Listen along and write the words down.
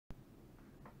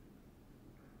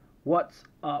What's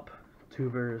up,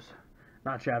 tubers?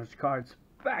 Not your average cards,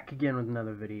 back again with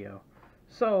another video.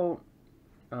 So,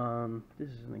 this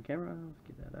is in the camera. Let's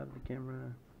get that out of the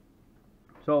camera.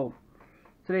 So,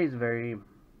 today's a very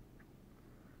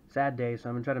sad day, so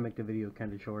I'm gonna try to make the video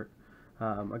kind of short.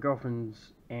 My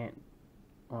girlfriend's aunt,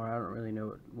 or I don't really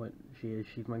know what she is.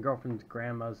 She's my girlfriend's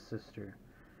grandma's sister.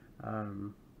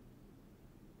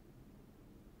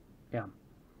 Yeah.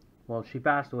 Well, she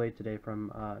passed away today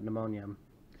from pneumonia.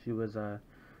 She was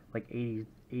like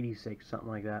 86, something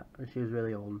like that. She was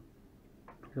really old.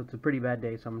 So it's a pretty bad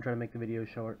day, so I'm going to try to make the video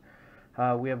short.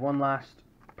 We have one last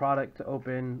product to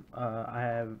open. I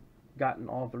have gotten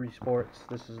all 3 sports.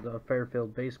 This is the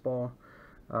Fairfield baseball.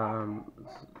 Oh,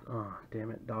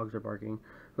 damn it, dogs are barking.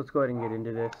 Let's go ahead and get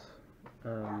into this.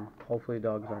 Hopefully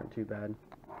dogs aren't too bad.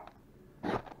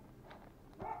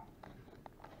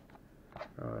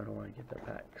 Oh, I don't want to get the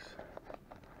packs.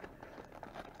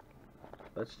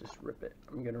 Let's just rip it.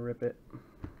 I'm gonna rip it.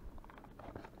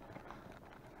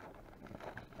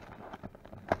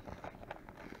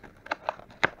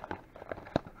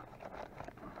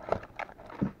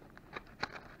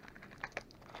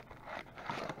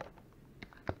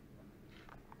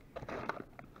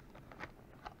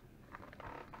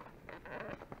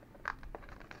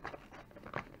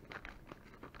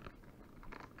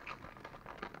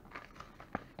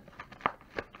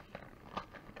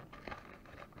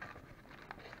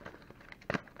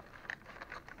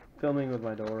 Filming with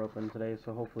my door open today,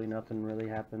 so hopefully nothing really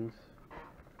happens.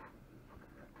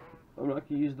 I'm not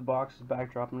going to use the box as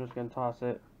backdrop, I'm just going to toss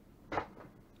it.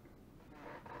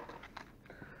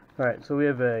 Alright, so we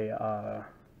have a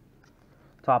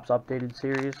Topps Updated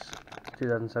Series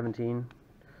 2017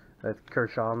 with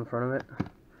Kershaw on the front of it.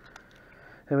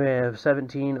 And we have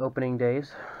 17 opening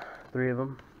days, 3 of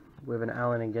them. We have an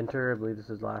Allen and Ginter, I believe this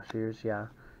is last year's, yeah,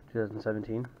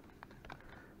 2017.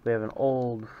 We have an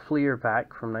old Fleer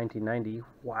pack from 1990.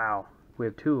 Wow. We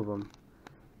have 2 of them.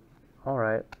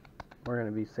 Alright. We're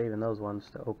going to be saving those ones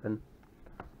to open.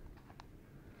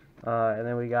 And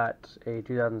then we got a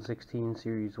 2016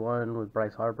 Series 1 with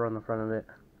Bryce Harper on the front of it.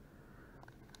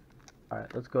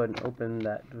 Alright, let's go ahead and open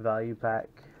that value pack.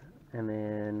 And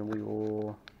then we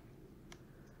will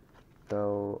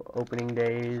go opening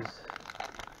days.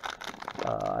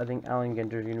 I think Allen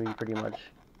Ginter is going to be pretty much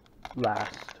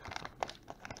last.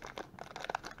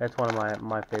 That's one of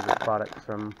my favorite products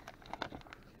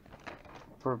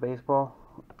for baseball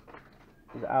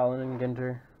is Allen and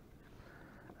Ginter.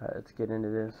 Let's get into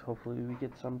this. Hopefully we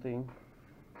get something.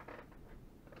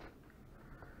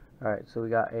 Alright, so we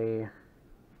got a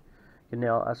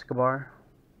Yanel Escobar,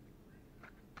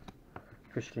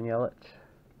 Christian Yelich,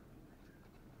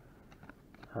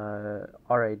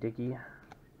 R.A. Dickey,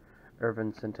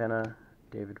 Irvin Santana,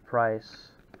 David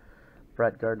Price,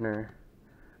 Brett Gardner,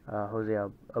 Jose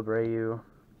Abreu,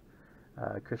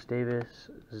 Chris Davis,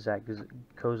 Zach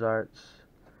Cozarts,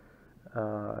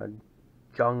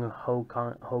 Jung Ho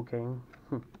Kang,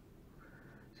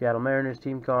 Seattle Mariners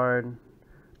team card,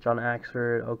 John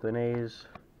Axford, Oakland A's,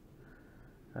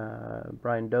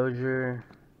 Brian Dozier,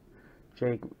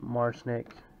 Jake Marsnick,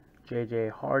 J.J.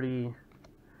 Hardy,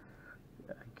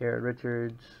 Garrett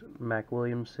Richards, Mac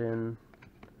Williamson,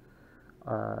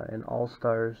 and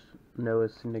All-Stars, Noah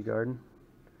Syndergaard.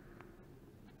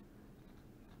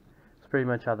 Pretty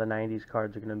much how the 90s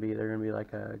cards are going to be. They're going to be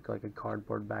like a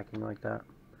cardboard backing like that.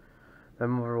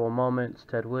 Memorable moments,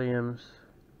 Ted Williams.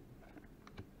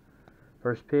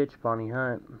 First pitch, Bonnie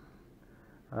Hunt.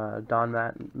 Don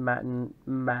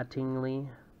Mattingly.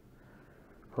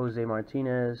 Jose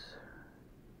Martinez.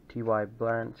 T.Y.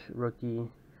 Blanche,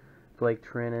 rookie. Blake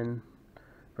Trinan.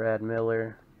 Brad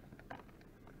Miller.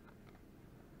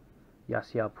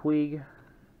 Yasiel Puig.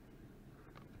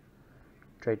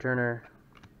 Trey Turner.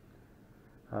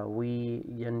 Wei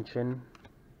Yin-Chin,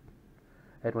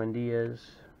 Edwin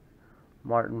Diaz,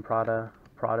 Martin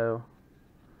Prado,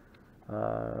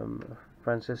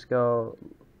 Francisco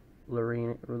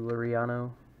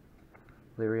Liriano,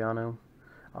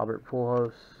 Albert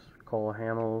Pujols, Cole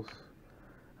Hamels,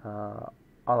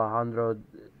 Alejandro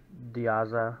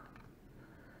Diaza,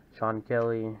 Sean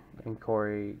Kelly, and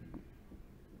Corey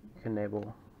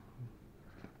Knebel.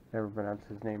 Never pronounce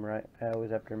his name right. I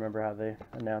always have to remember how the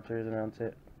announcers announce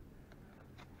it.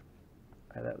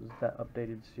 That was that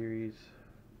updated series.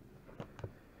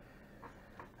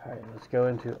 Alright, let's go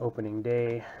into opening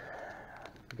day.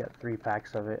 We got 3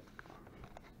 packs of it.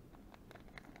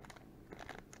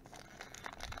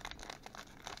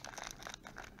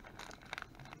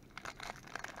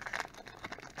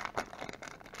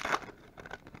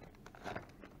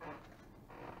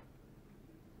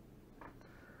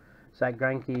 Zach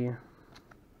Greinke,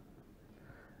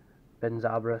 Ben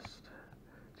Zobrist,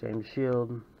 James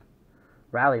Shield,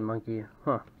 Rally Monkey,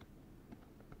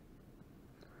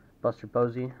 Buster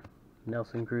Posey,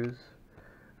 Nelson Cruz,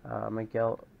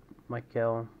 Michael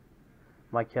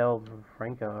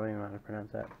Franco, I don't even know how to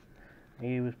pronounce that.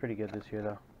 He was pretty good this year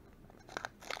though.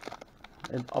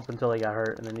 And up until he got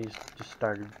hurt, and then he just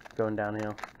started going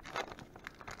downhill.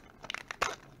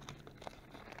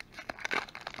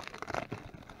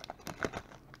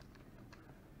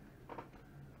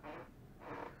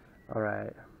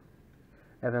 Alright.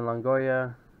 Evan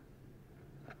Longoria,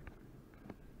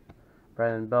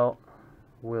 Brandon Belt,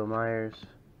 Will Myers,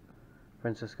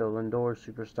 Francisco Lindor,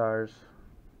 Superstars,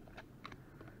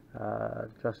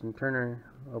 Justin Turner,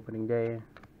 opening day,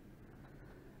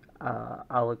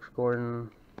 Alex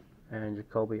Gordon, and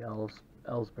Jacoby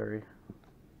Ellsbury.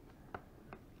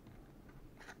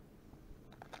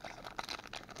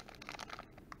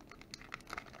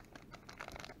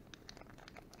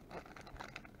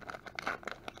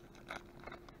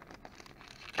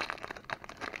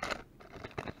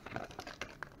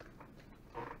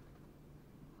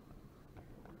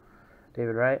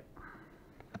 David Wright,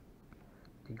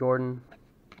 D. Gordon,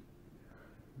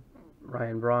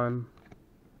 Ryan Braun,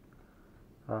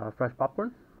 Fresh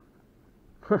Popcorn,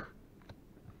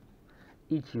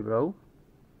 Ichiro,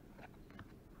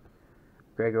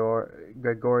 Gregory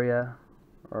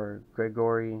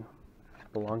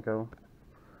Polanco,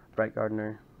 Brett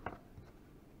Gardner,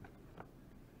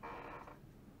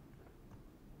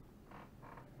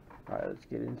 alright, let's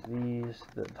get into these.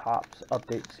 The Topps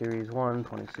Update Series 1,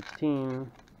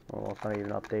 2016. Well, it's not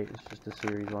even an update, it's just a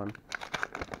Series 1.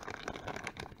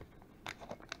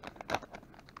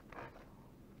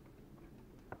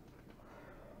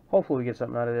 Hopefully we get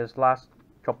something out of this. Last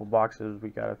couple boxes we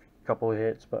got a couple of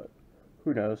hits, but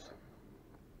who knows.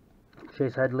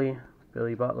 Chase Headley,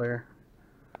 Billy Butler,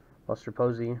 Buster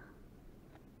Posey,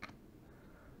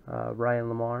 Ryan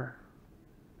Lamar,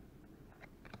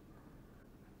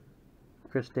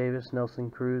 Chris Davis, Nelson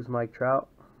Cruz, Mike Trout.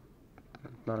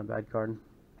 Not a bad card.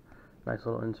 Nice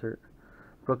little insert.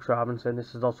 Brooks Robinson.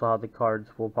 This is also how the cards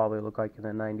will probably look like in the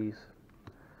 90s.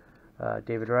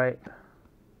 David Wright.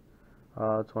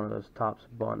 It's one of those Topps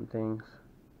Bond things.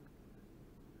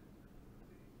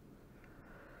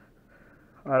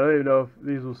 I don't even know if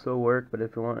these will still work, but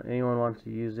if anyone wants to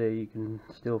use it, you can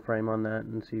still frame on that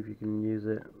and see if you can use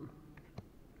it.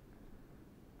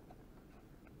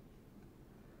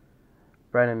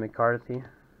 Brandon McCarthy,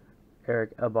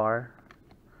 Eric Abar,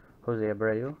 Jose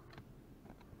Abreu,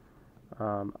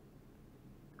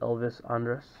 Elvis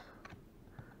Andrus,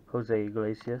 Jose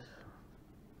Iglesias,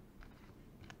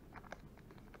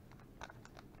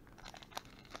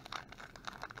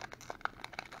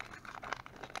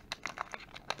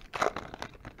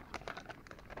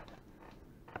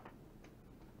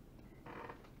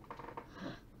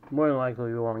 more than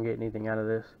likely we won't get anything out of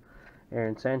this.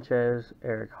 Aaron Sanchez,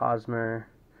 Eric Hosmer,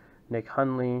 Nick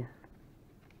Hundley,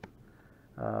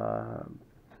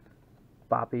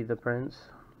 Boppy the Prince.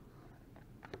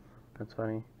 That's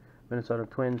funny. Minnesota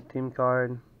Twins team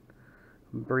card.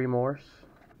 Bree Morse,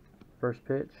 first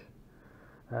pitch.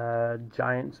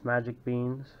 Giants Magic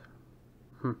Beans.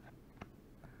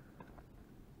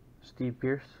 Steve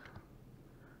Pierce,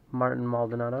 Martin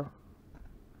Maldonado,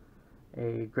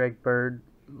 a Greg Bird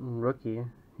rookie.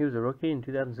 He was a rookie in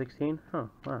 2016? Huh,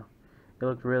 wow. He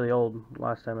looked really old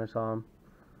last time I saw him.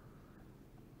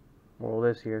 Well,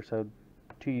 this year, so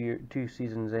 2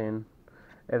 seasons in.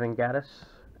 Evan Gattis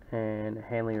and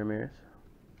Hanley Ramirez.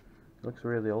 He looks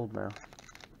really old now.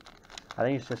 I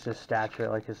think it's just his stature,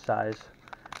 like his size.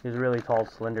 He's a really tall,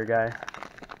 slender guy.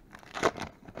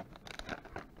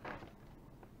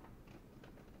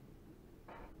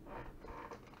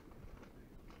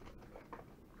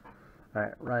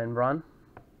 Alright, Ryan Braun.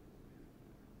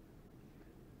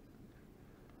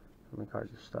 My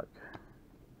cards are stuck.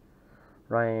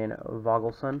 Ryan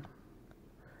Vogelson,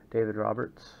 David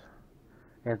Roberts,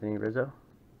 Anthony Rizzo,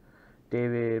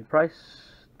 David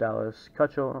Price, Dallas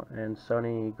Keuchel, and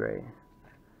Sonny Gray.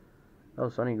 Oh,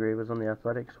 Sonny Gray was on the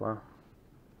Athletics. Wow.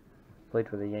 Played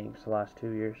for the Yanks the last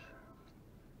 2 years.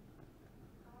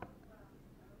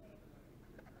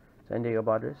 San Diego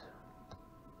Padres.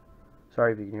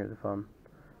 Sorry if you can hear the phone.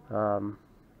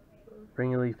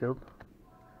 Wrigley Field.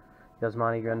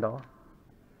 Yasmani Grandal.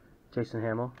 Jason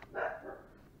Hamill.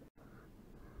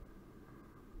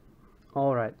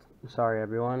 Alright, sorry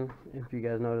everyone if you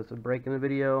guys noticed a break in the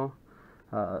video.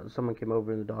 Someone came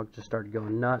over and the dog just started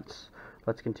going nuts.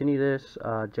 Let's continue this.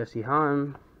 Jesse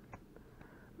Hahn,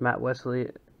 Matt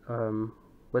Whistler,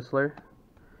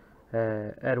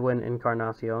 Edwin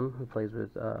Encarnacion, who plays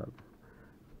with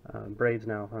Braves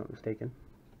now, if I'm not mistaken.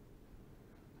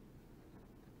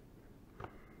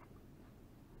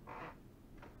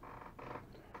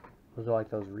 Those are like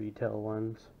those retail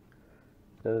ones.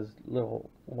 Those little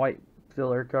white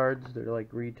filler cards, they're like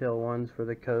retail ones for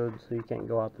the codes, so you can't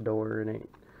go out the door and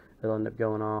it'll end up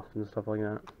going off and stuff like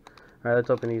that. Alright, let's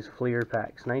open these Fleer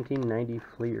packs. 1990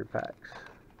 Fleer packs.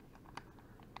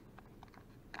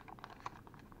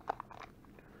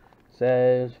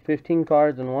 Says 15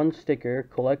 cards and 1 sticker.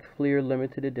 Collect Fleer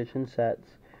limited edition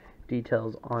sets.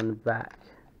 Details on back.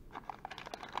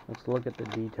 Let's look at the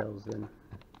details then.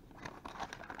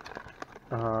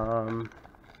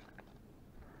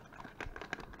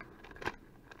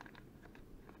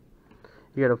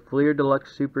 You got a Fleer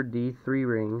Deluxe Super D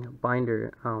 3-ring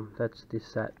binder. That's the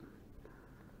set.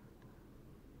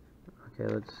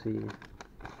 Okay, let's see.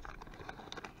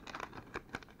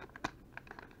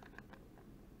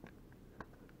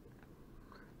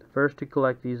 The first to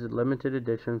collect these limited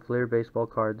edition Fleer baseball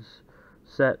cards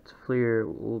sets Fleer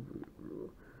will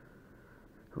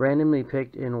randomly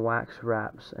picked in wax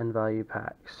wraps and value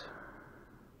packs.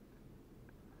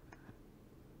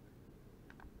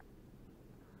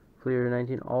 Fleer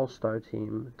 19 All-Star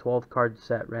Team, 12 card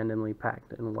set randomly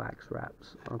packed in wax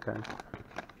wraps. Okay.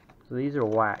 So these are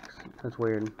wax. That's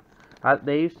weird.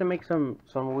 They used to make some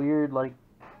weird like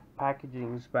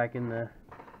packagings back in the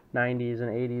 90s and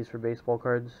 80s for baseball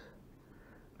cards.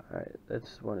 Alright,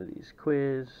 that's one of these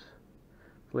quiz.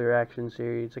 Fleer Action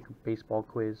Series. It's like a baseball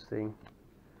quiz thing.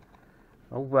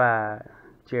 Alright.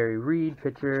 Jerry Reed,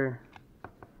 pitcher.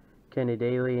 Kenny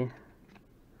Daly.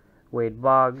 Wade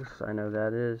Boggs, I know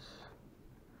that is.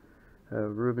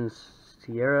 Ruben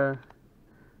Sierra.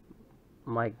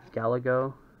 Mike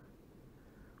Gallego.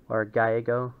 Or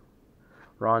Gallego.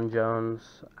 Ron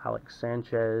Jones. Alex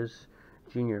Sanchez.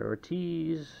 Junior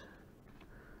Ortiz.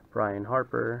 Brian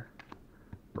Harper.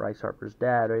 Bryce Harper's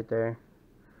dad right there.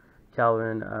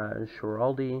 Calvin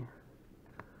Schiraldi.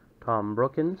 Tom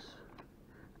Brookins.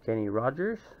 Kenny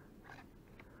Rogers.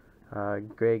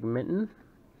 Greg Minton.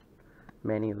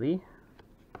 Manny Lee.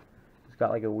 It's got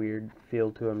like a weird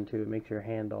feel to him too. It makes your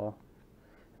hand all.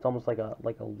 It's almost like a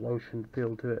lotion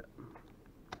feel to it.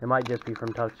 It might just be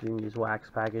from touching these wax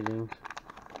packagings.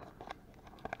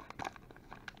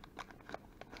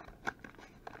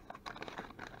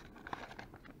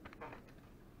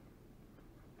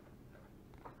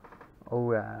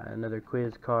 Oh, another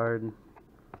quiz card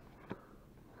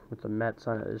with the Mets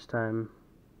on it this time.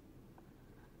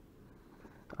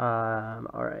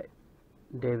 Alright.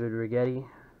 David Righetti,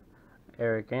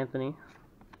 Eric Anthony,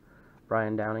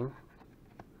 Brian Downing,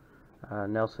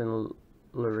 Nelson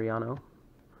Luriano,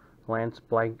 Lance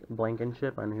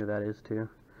Blankenship, I know who that is too,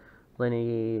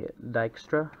 Lenny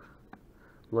Dykstra,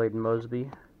 Lloyd Mosby,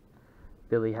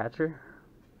 Billy Hatcher,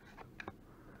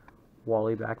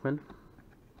 Wally Backman.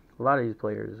 A lot of these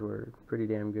players were pretty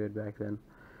damn good back then.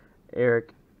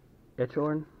 Eric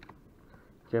Etchorn,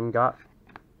 Jim Gott,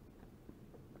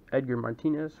 Edgar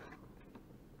Martinez,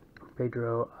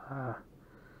 Pedro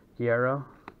Guerrero,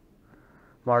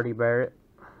 Marty Barrett,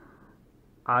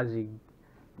 Ozzie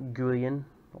Guillen,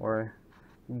 or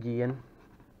Guillen.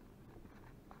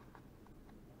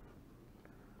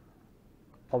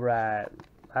 Alright,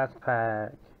 last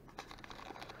pack.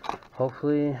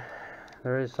 Hopefully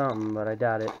there is something, but I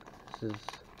doubt it. This is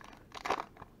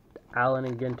Allen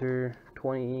and Ginter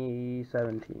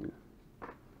 2017.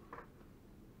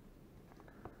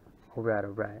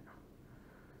 Alright.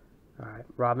 Alright,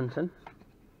 Robinson.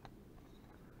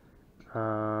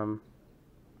 Aaron.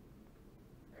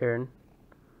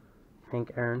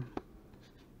 Hank Aaron.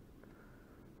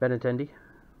 Benintendi.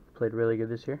 Played really good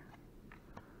this year.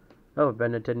 Oh,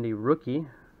 Benintendi rookie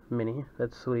mini.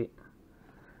 That's sweet.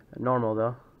 Normal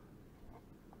though.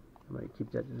 I might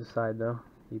keep that to the side though.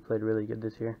 He played really good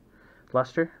this year.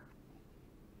 Luster.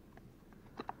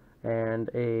 And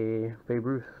a Babe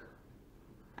Ruth.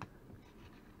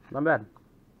 Not bad.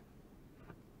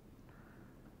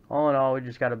 All in all, we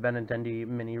just got a Benintendi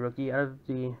mini rookie out of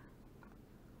the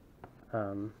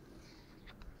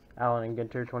Allen and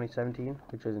Ginter 2017,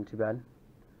 which isn't too bad.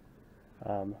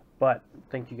 But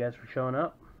thank you guys for showing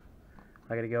up.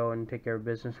 I gotta go and take care of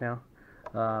business now.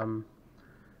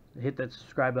 Hit that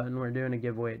subscribe button. We're doing a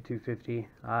giveaway at 250.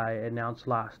 I announced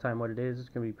last time what it is. It's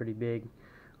gonna be pretty big.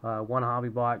 1 hobby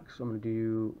box. I'm gonna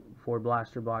do 4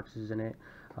 blaster boxes in it.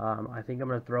 I think I'm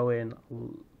gonna throw in.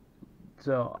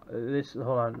 So this,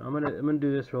 hold on. I'm gonna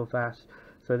do this real fast.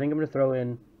 So I think I'm gonna throw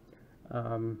in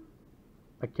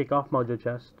a kickoff mojo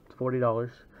chest. It's $40.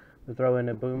 I'm gonna throw in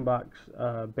a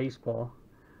boombox baseball.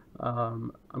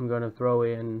 I'm gonna throw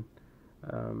in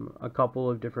a couple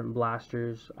of different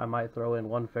blasters. I might throw in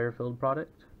one Fairfield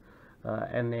product,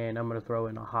 and then I'm going to throw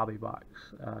in a hobby box,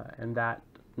 and that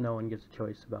no one gets a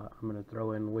choice about. I'm going to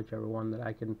throw in whichever one that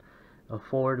I can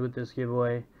afford with this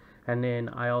giveaway. And then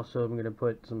I also am going to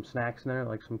put some snacks in there,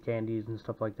 like some candies and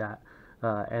stuff like that.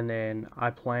 And then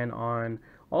I plan on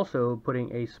also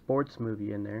putting a sports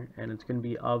movie in there, and it's going to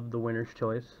be of the winner's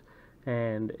choice.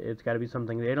 And it's got to be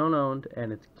something they don't own,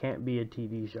 and it can't be a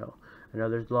TV show. I know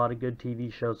there's a lot of good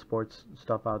TV show sports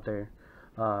stuff out there,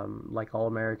 like All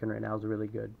American right now is really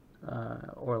good,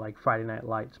 or like Friday Night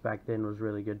Lights back then was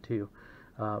really good too.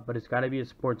 But it's got to be a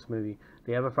sports movie.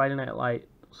 They have a Friday Night Light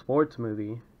sports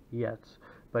movie, yes,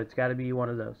 but it's got to be one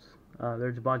of those.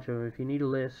 There's a bunch of them. If you need a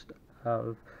list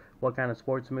of what kind of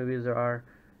sports movies there are,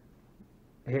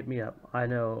 hit me up. I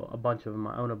know a bunch of them.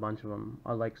 I own a bunch of them.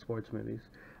 I like sports movies.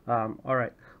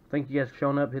 Alright. Thank you guys for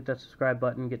showing up. Hit that subscribe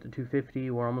button. Get to 250.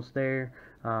 We're almost there.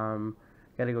 Gotta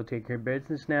go take care of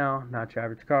business now. Not your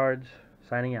average cards.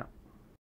 Signing out.